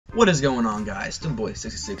What is going on, guys? The boy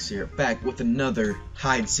 66 here, back with another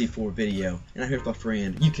Hide C4 video, and I'm here with my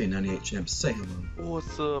friend UK98 Champs. Say hello.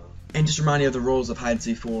 What's up? And just remind you of the rules of Hide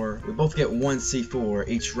C4. We both get one C4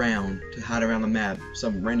 each round to hide around the map,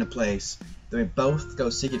 some random place. Then we both go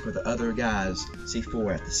seeking for the other guy's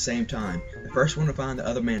C4 at the same time. The first one to find the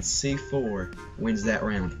other man's C4 wins that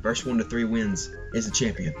round. First one to 3 wins is the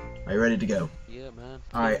champion. Are you ready to go? Yeah, man.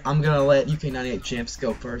 Alright, I'm gonna let UK98 Champs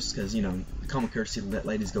go first, because, you know, common courtesy to let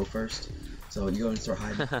ladies go first. So you go and start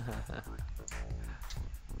hiding.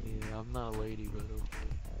 Yeah, I'm not a lady, but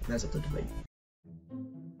That's up to debate.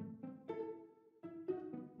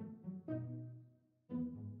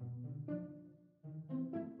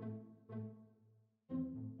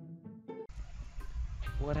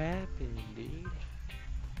 what happened, dude?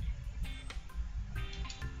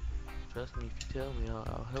 Trust me, if you tell me,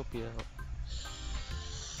 I'll help you out.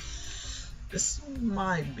 This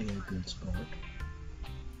might be a good spot.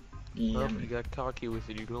 Yeah. Well, you got cocky with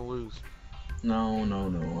it, you're gonna lose. No.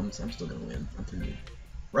 I'm still gonna win. I'm pretty good.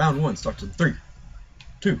 Round 1 starts in 3,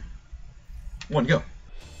 2, 1, go.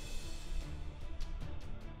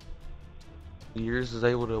 Yours is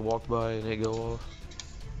able to walk by and it go off.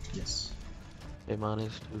 Yes. Hey, mine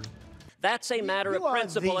is too. That's a matter of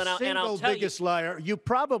principle, and I'll tell you. You are the single biggest liar. You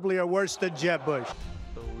probably are worse than Jeb Bush.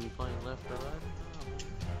 So we playing left or right?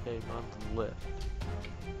 Okay, mine's on the left.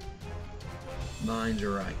 Mine's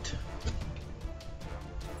right.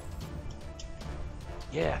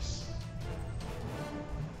 Yes.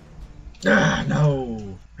 Ah,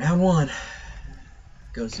 no. Round 1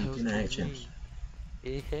 goes to Goes to UK98 me. Champs.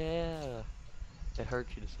 Yeah. It hurt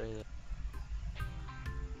you to say that.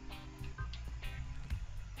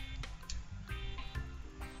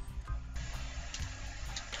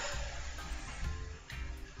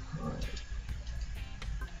 Alright.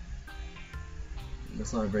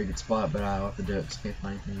 That's not a very good spot, but I'll have to do it because I can't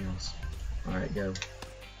find anything else. Alright, go.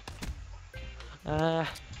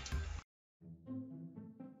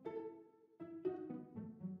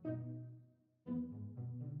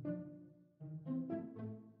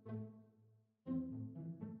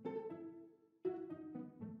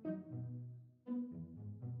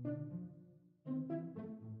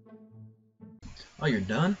 Oh, you're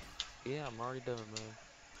done? Yeah, I'm already done, man.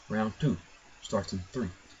 Round 2 starts in 3,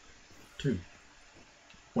 2,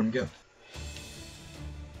 1, go.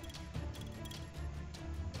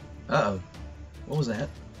 Uh-oh. What was that?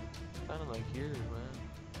 Kinda like yours,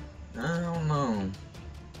 man. I don't know.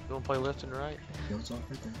 You wanna play left and right? Goes off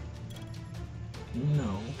right there.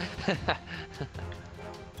 No.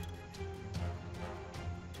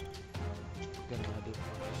 Got an idea.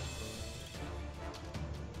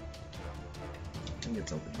 I think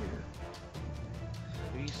it's over here.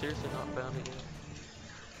 Have you seriously not found it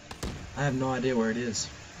yet? I have no idea where it is.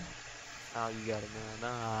 Oh, you got it,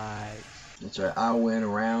 man. Nice. That's right. I went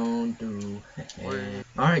around through. Where-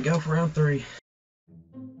 Alright, go for round 3.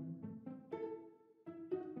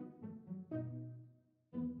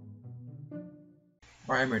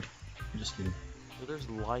 Alright, I'm ready. I'm just kidding. So there's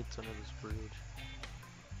lights under this bridge.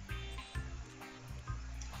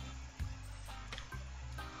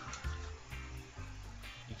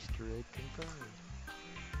 Easter egg confirmed.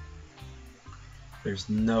 There's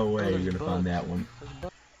no way there's you're gonna find bugs. that one. There's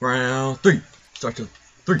bugs. Round 3. Start to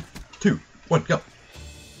 3, 2, 1, go.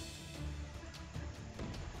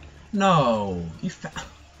 No, you found.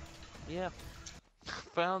 Yeah.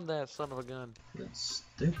 Found that son of a gun. That's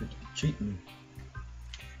stupid. You're cheating me.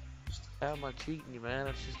 How am I cheating you, man?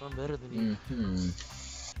 That's just I'm better than you.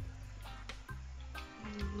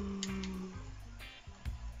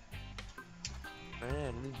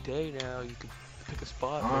 Man, any day now you can pick a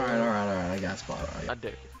spot. Alright. man. I got a spot. Alright. I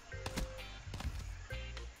dare.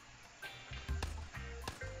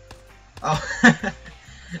 Oh, I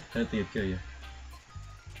don't think it'd kill you.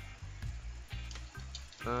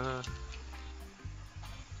 Uh-huh.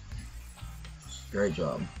 Great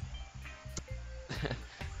job.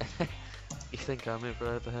 You think I'm in for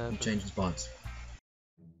that to I'm happen? changing spots.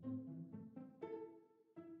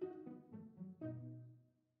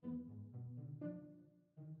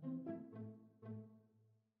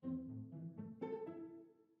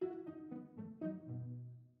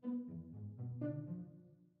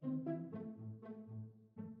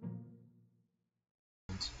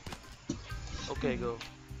 Okay, go.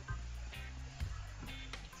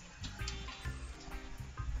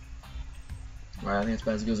 Alright, I think it's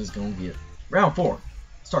about as good as it's gonna get. Round 4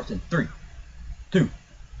 starts in 3, 2,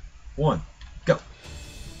 1, go.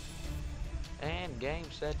 And game,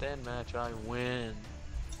 set, and match. I win.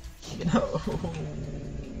 No.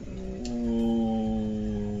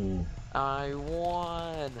 I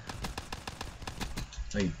won.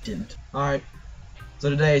 No, you didn't. Alright. So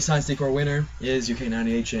today's Hide and Seek 4 winner is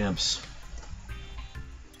UK98 Champs.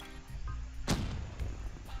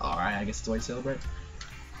 Alright, I guess it's the way to celebrate.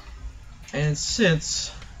 And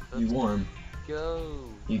since you won, Go.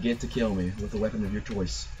 you get to kill me with a weapon of your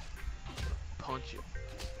choice. Punch you.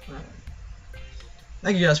 Alright.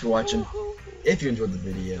 Thank you guys for watching. If you enjoyed the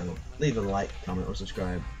video, leave a like, comment, or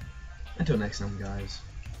subscribe. Until next time, guys.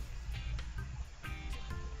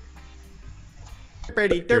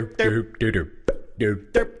 Derp derp derp derp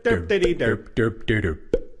derp derp derp diddy derp derp derp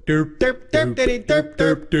derp derp derp diddy derp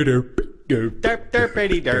derp derp derp derp derp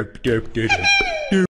diddy derp derp derp.